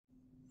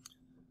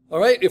All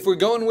right, if we're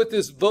going with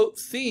this vote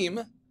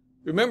theme,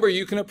 remember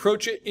you can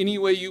approach it any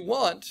way you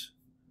want.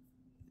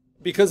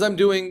 Because I'm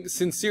doing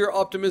sincere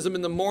optimism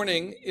in the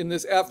morning, in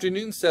this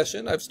afternoon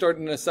session, I've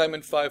started an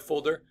assignment 5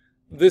 folder.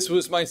 This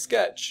was my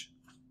sketch.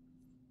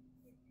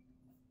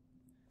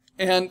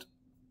 And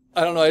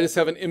I don't know, I just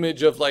have an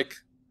image of like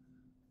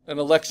an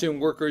election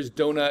worker's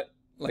donut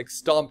like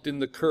stomped in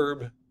the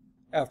curb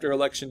after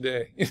election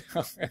day.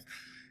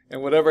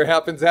 And whatever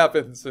happens,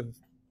 happens. And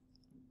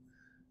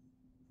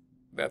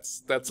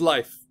that's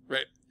life,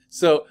 right?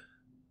 So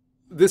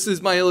this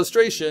is my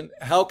illustration.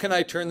 How can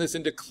I turn this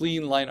into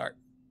clean line art?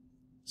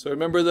 So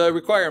remember the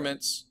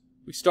requirements.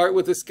 We start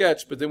with a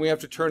sketch, but then we have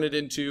to turn it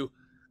into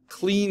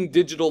clean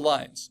digital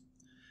lines.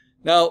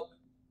 Now,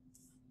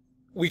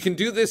 we can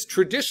do this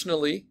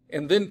traditionally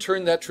and then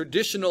turn that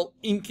traditional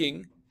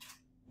inking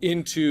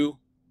into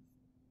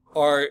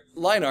our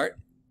line art.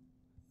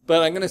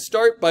 But I'm going to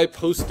start by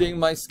posting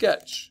my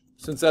sketch,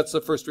 since that's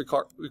the first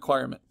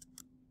requirement.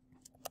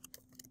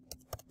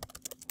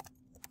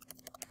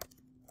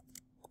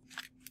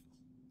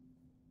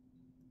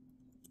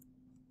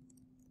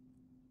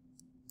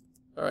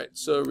 All right,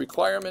 so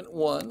requirement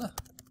 1.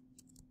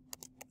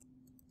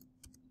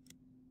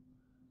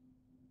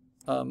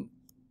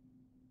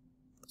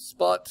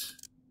 Spot.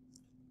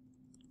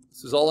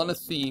 This is all on a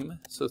theme.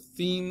 So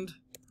themed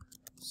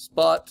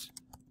spot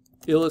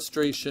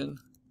illustration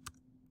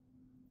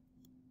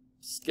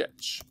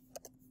sketch.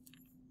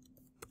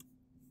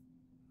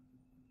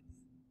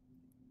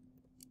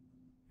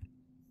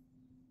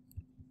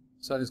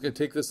 So I'm just going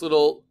to take this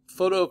little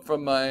photo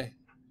from my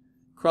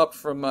cropped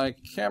from my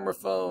camera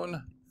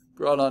phone,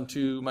 brought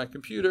onto my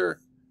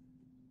computer,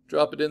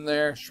 drop it in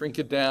there, shrink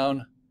it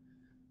down,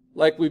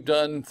 like we've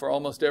done for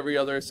almost every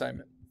other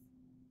assignment.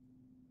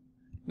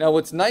 Now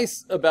what's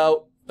nice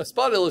about a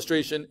spot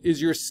illustration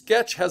is your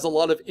sketch has a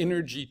lot of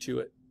energy to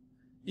it.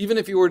 Even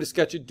if you were to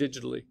sketch it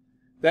digitally,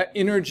 that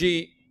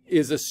energy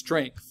is a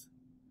strength.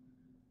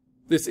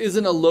 This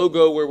isn't a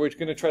logo where we're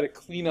going to try to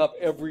clean up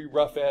every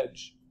rough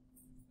edge,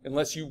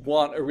 unless you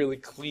want a really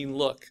clean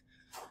look.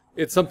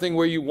 It's something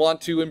where you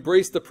want to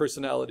embrace the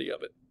personality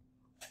of it,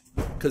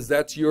 because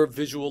that's your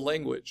visual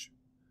language.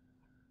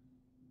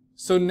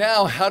 So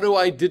now, how do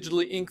I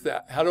digitally ink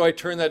that? How do I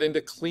turn that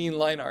into clean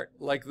line art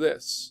like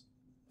this,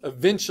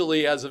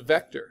 eventually as a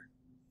vector?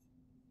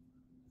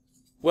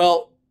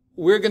 Well,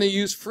 we're going to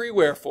use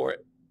Freeware for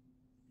it.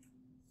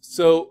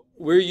 So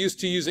we're used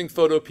to using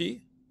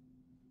Photopea.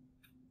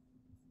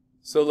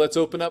 So let's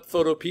open up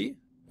Photopea.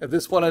 At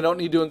this point, I don't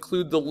need to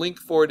include the link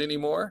for it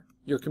anymore.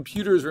 Your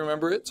computers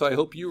remember it, so I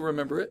hope you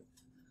remember it.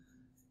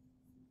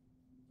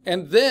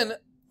 And then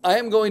I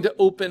am going to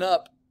open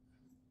up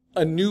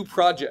a new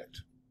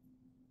project.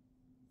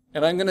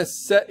 And I'm going to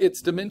set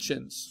its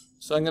dimensions.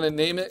 So I'm going to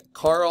name it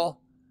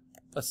Karl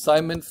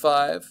Assignment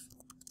 5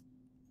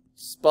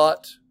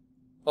 Spot.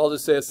 I'll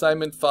just say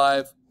Assignment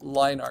 5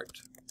 Line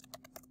Art.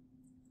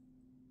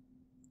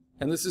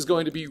 And this is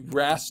going to be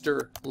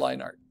raster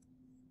line art.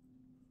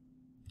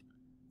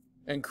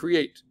 And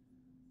create.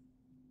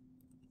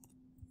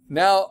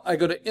 Now I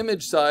go to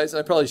image size.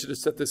 I probably should have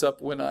set this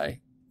up when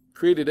I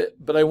created it,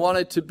 but I want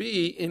it to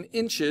be in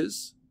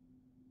inches.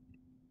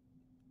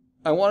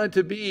 I want it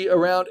to be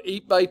around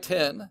 8 by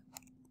 10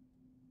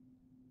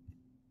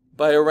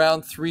 by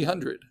around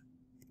 300.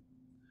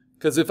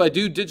 Because if I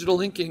do digital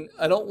inking,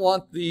 I don't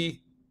want the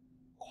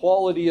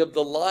quality of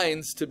the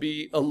lines to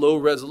be a low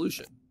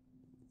resolution.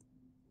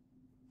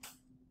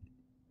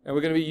 And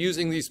we're going to be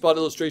using these spot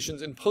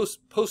illustrations in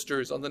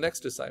posters on the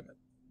next assignment.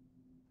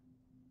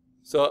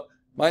 So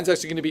mine's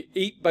actually going to be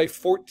 8 by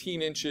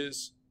 14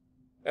 inches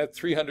at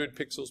 300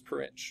 pixels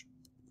per inch.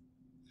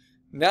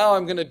 Now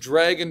I'm going to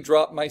drag and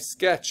drop my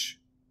sketch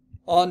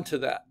onto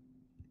that.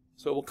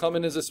 So it will come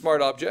in as a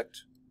smart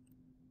object.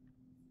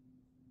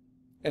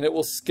 And it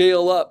will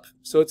scale up.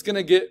 So it's going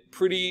to get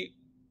pretty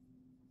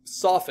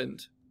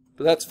softened,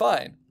 but that's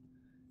fine.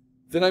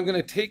 Then I'm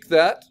going to take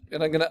that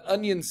and I'm going to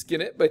onion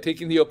skin it by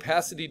taking the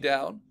opacity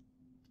down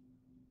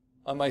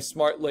on my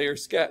smart layer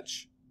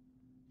sketch.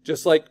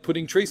 Just like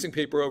putting tracing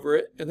paper over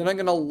it. And then I'm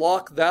going to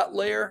lock that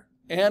layer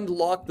and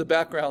lock the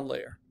background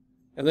layer.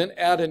 And then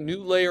add a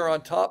new layer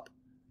on top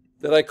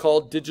that I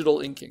call digital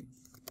inking.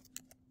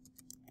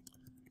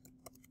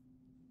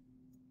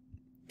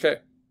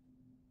 Okay.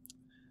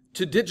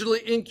 To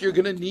digitally ink, you're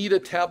going to need a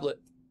tablet.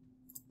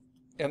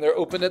 And they're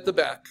open at the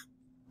back.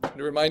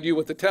 To remind you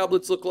what the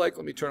tablets look like,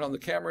 let me turn on the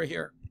camera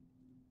here.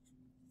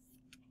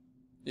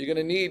 You're going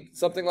to need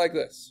something like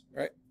this,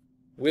 right?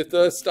 With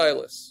a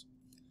stylus.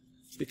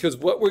 Because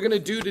what we're going to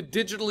do to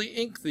digitally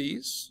ink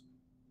these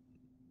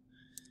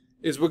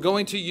is we're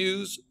going to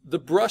use the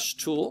brush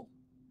tool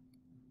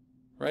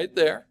right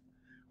there.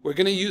 We're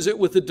going to use it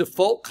with the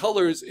default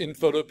colors in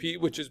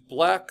Photopea, which is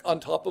black on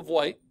top of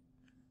white,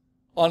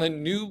 on a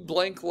new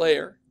blank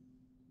layer.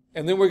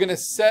 And then we're going to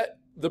set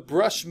the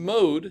brush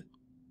mode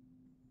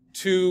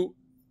to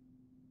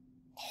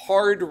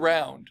hard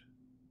round.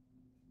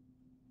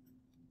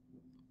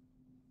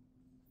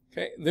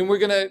 Okay, then we're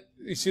going to,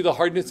 you see the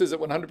hardness is at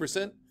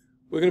 100%?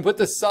 We're going to put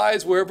the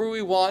size wherever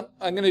we want.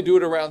 I'm going to do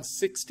it around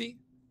 60.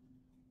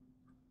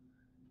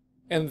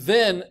 And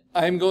then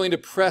I'm going to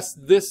press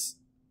this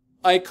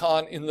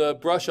icon in the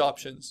brush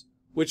options,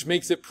 which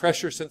makes it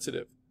pressure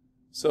sensitive.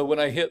 So when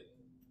I hit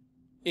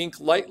ink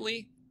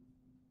lightly,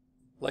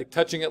 like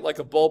touching it like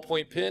a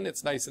ballpoint pen,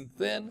 it's nice and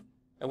thin.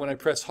 And when I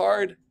press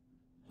hard,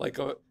 like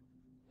a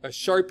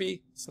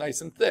Sharpie, it's nice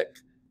and thick.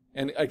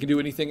 And I can do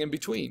anything in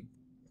between.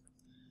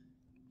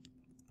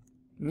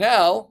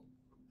 Now,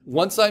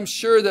 once I'm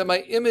sure that my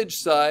image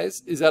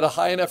size is at a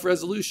high enough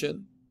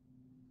resolution,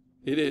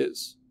 it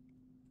is,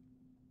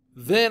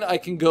 then I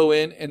can go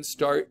in and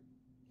start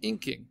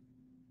inking.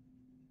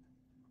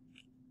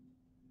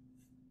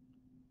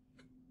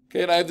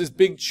 Okay, and I have this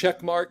big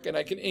check mark and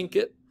I can ink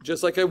it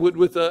just like I would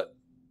with a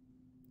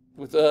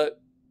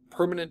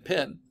permanent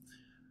pen.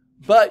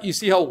 But you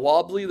see how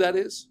wobbly that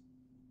is?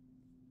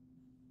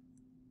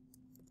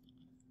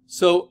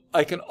 So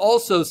I can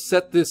also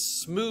set this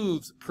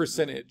smooth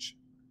percentage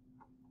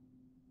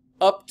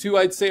up to,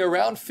 I'd say,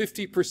 around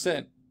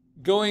 50%.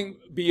 Going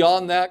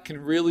beyond that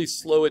can really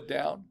slow it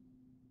down.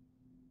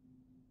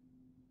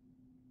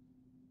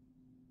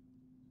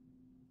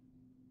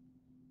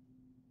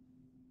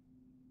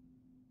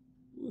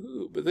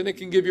 Woohoo. But then it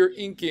can give your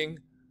inking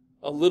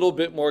a little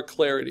bit more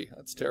clarity.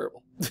 That's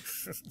terrible.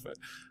 But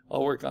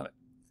I'll work on it.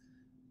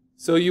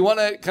 So you want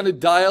to kind of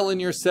dial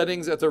in your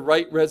settings at the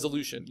right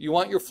resolution. You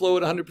want your flow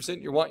at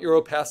 100%, you want your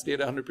opacity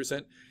at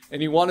 100%,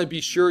 and you want to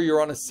be sure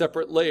you're on a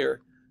separate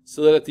layer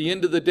so that at the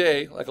end of the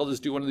day, like I'll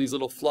just do one of these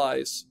little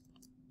flies.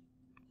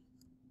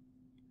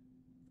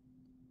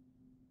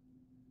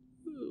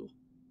 Ooh.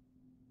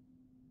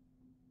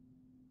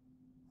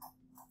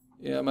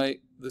 Yeah,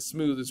 the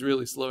smooth is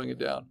really slowing it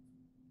down.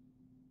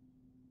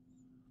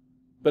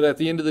 But at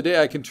the end of the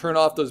day, I can turn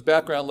off those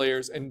background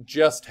layers and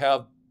just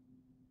have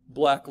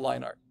black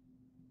line art.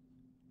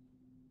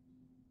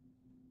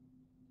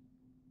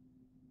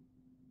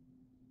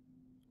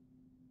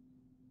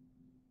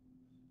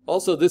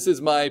 Also, this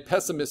is my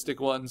pessimistic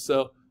one,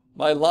 so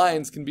my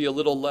lines can be a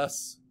little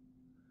less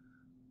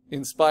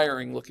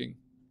inspiring looking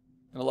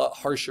and a lot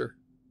harsher.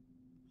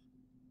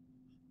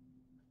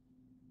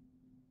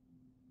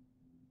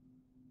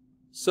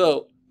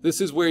 So this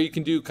is where you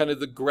can do kind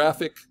of the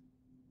graphic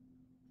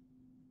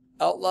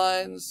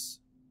outlines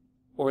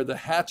or the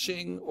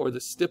hatching or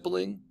the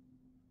stippling.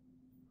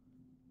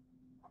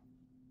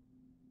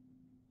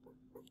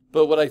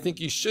 But what I think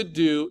you should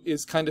do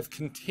is kind of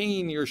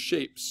contain your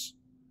shapes.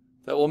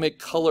 That will make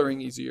coloring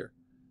easier.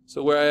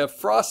 So where I have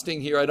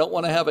frosting here, I don't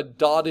want to have a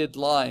dotted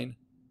line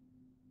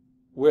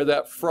where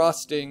that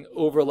frosting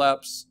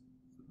overlaps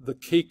the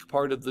cake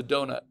part of the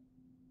donut.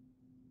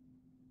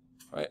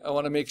 Right? I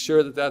want to make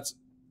sure that that's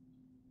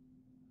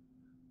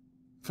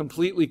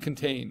completely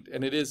contained,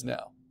 and it is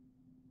now.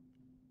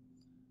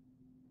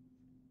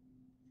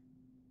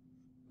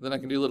 Then I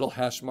can do little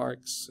hash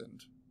marks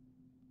and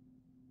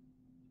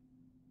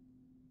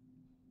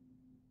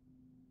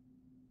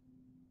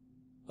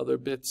other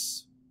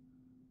bits.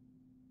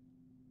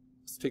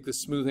 Let's take the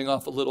smoothing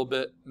off a little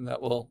bit, and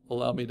that will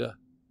allow me to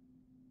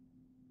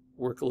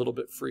work a little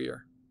bit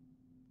freer.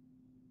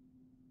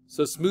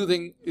 So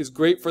smoothing is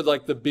great for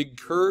like the big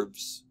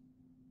curves,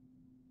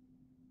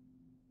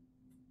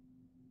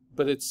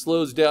 but it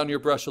slows down your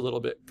brush a little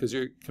bit because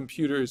your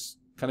computer's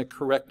kind of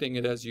correcting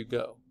it as you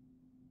go.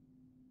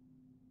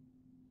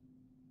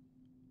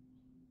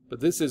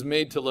 But this is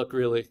made to look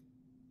really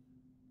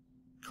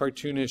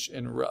cartoonish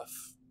and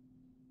rough.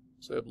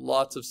 So I have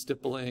lots of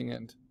stippling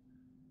and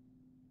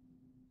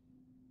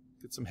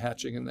get some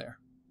hatching in there.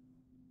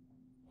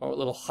 Or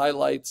little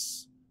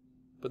highlights,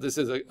 but this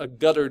is a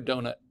gutter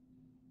donut.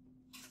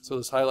 So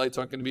those highlights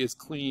aren't going to be as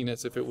clean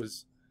as if it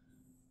was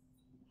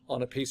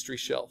on a pastry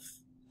shelf.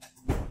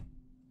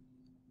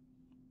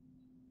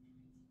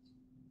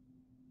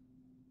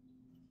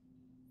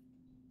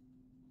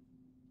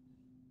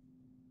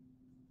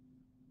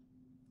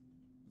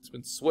 It's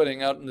been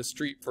sweating out in the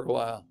street for a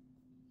while.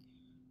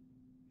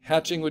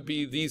 Hatching would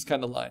be these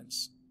kind of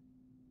lines,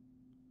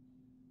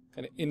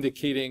 kind of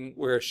indicating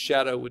where a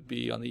shadow would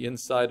be on the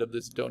inside of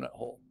this donut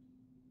hole.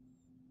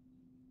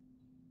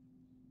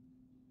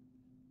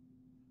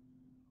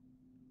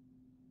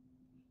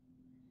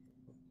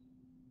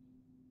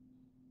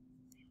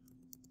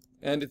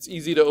 And it's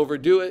easy to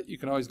overdo it. You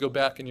can always go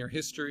back in your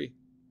history.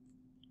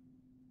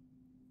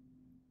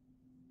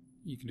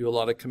 You can do a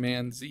lot of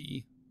Command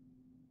Z,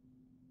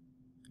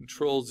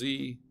 Control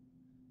Z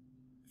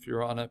if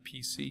you're on a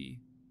PC.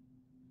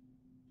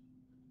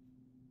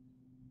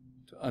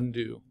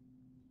 Undo.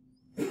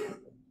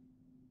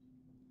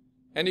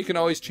 And you can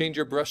always change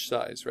your brush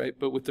size, right?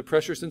 But with the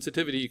pressure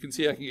sensitivity, you can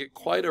see I can get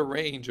quite a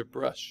range of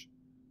brush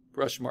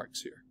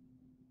marks here.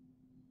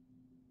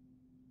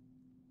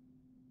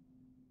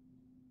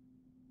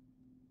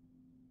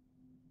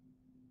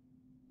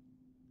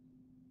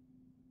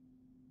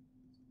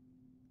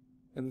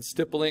 And the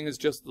stippling is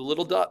just the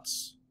little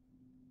dots.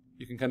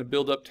 You can kind of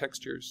build up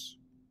textures.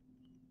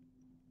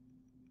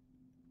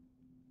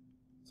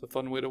 It's a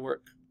fun way to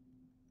work.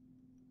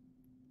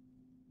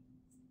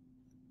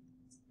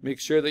 Make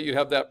sure that you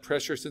have that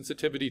pressure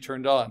sensitivity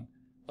turned on.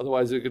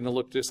 Otherwise, they're going to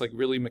look just like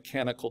really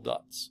mechanical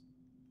dots.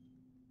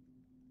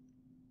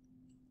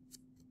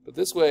 But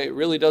this way, it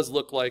really does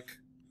look like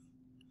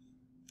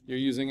you're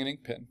using an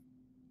ink pen.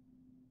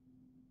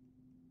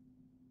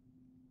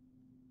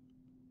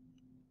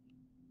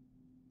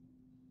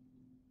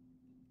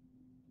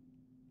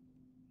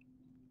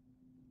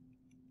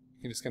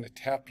 You're just going to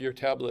tap your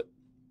tablet.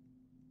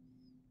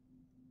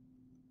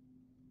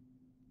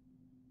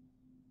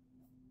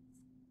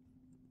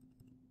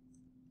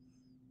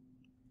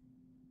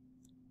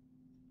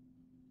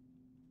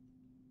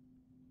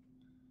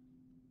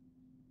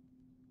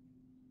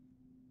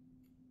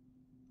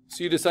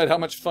 So you decide how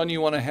much fun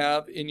you want to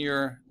have in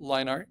your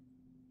line art,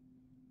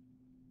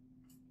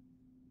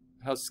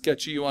 how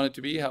sketchy you want it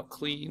to be, how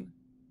clean.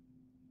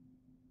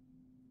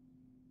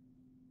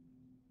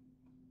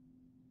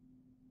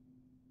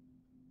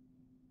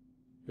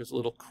 There's a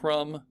little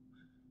crumb.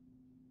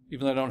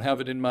 Even though I don't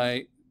have it in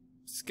my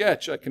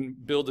sketch, I can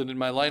build it in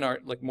my line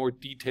art, like more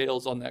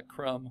details on that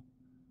crumb.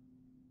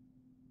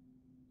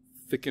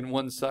 Thicken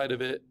one side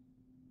of it,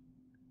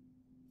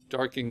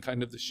 darken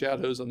kind of the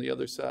shadows on the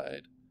other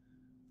side.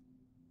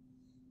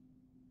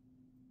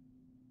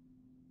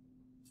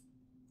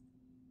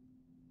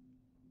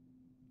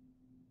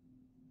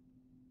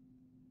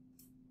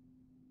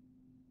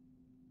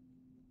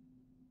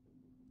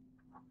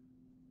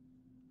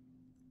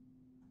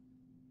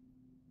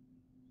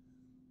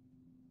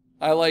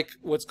 I like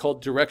what's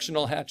called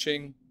directional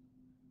hatching,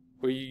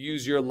 where you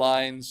use your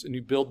lines and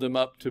you build them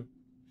up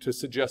to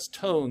suggest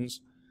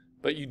tones,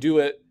 but you do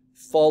it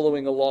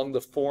following along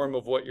the form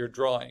of what you're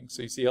drawing.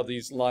 So you see how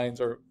these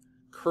lines are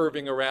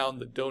curving around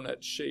the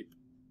donut shape.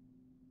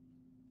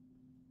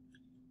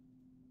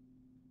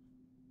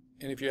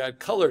 And if you add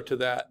color to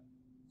that,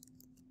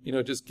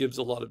 it just gives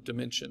a lot of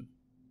dimension.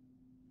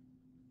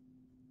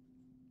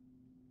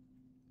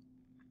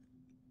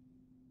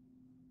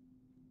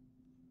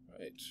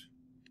 Right.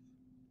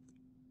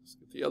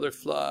 The other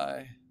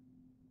fly.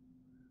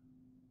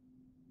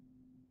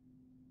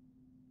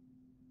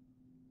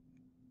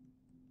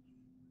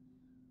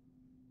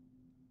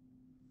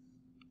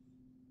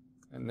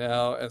 And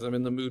now, as I'm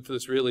in the mood for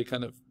this really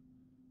kind of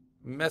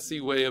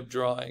messy way of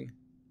drawing,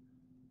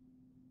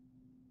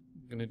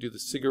 I'm going to do the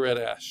cigarette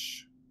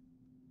ash.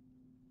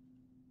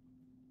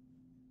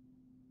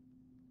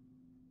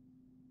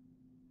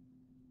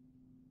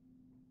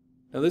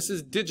 Now this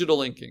is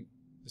digital inking.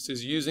 This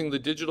is using the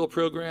digital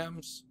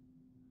programs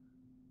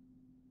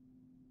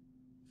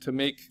to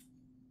make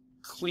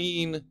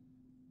clean,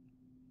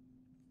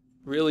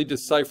 really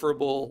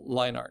decipherable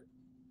line art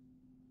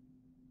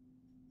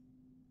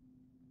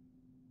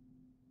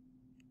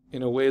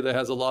in a way that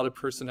has a lot of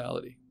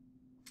personality.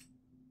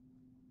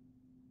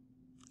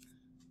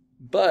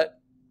 But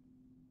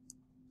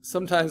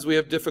sometimes we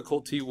have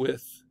difficulty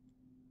with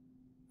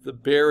the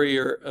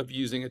barrier of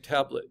using a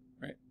tablet,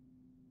 right?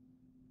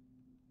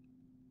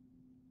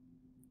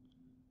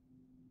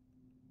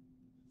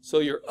 So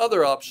your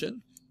other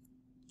option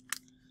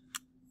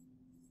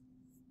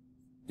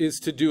is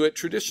to do it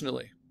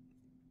traditionally.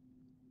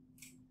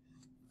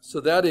 So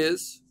that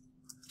is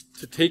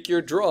to take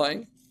your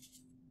drawing,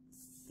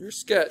 your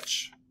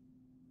sketch,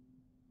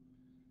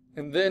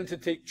 and then to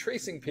take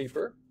tracing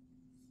paper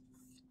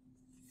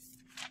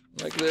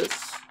like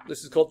this.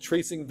 This is called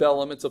tracing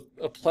vellum. It's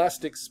a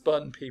plastic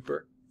spun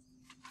paper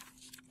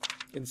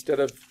instead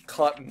of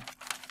cotton.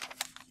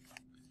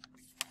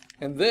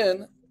 And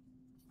then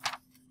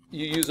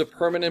you use a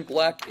permanent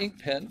black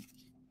ink pen.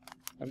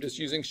 I'm just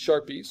using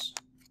Sharpies.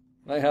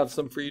 I have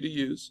some for you to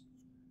use,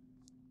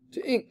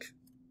 to ink.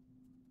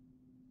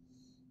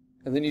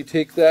 And then you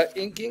take that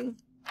inking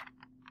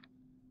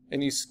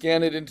and you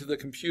scan it into the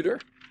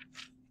computer.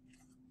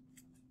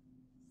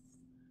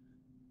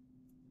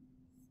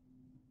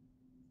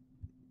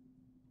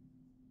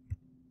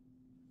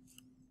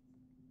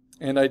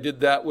 And I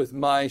did that with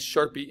my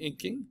Sharpie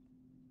inking.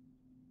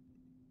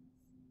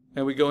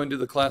 And we go into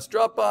the class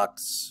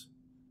Dropbox,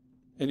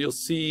 and you'll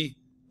see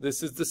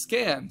this is the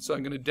scan. So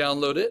I'm going to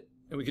download it.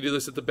 And we can do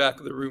this at the back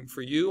of the room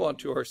for you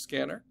onto our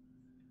scanner.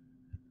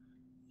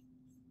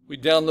 We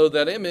download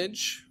that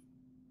image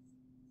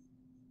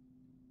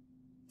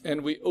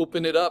and we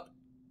open it up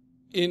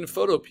in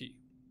Photopea.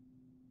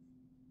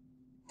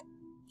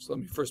 So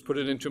let me first put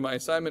it into my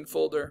assignment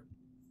folder.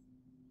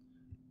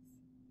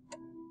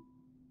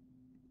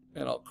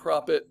 And I'll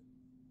crop it.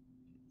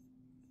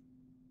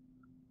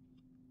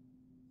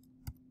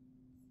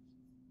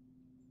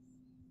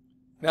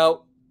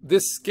 Now,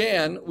 this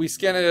scan, we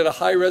scan it at a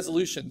high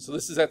resolution. So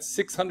this is at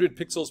 600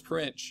 pixels per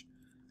inch.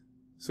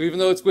 So even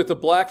though it's with a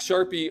black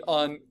Sharpie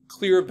on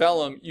clear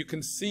vellum, you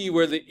can see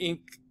where the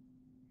ink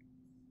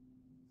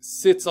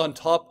sits on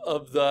top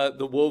of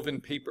the woven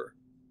paper.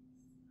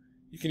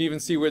 You can even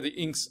see where the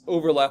inks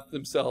overlap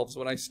themselves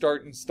when I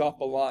start and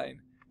stop a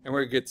line, and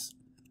where it gets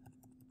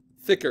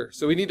thicker.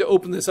 So we need to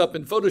open this up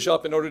in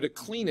Photoshop in order to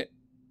clean it,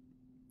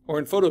 or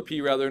in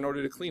Photopea rather, in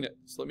order to clean it.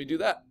 So let me do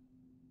that.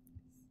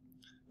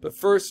 But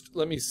first,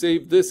 let me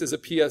save this as a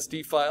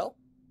PSD file.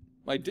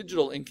 my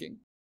digital inking.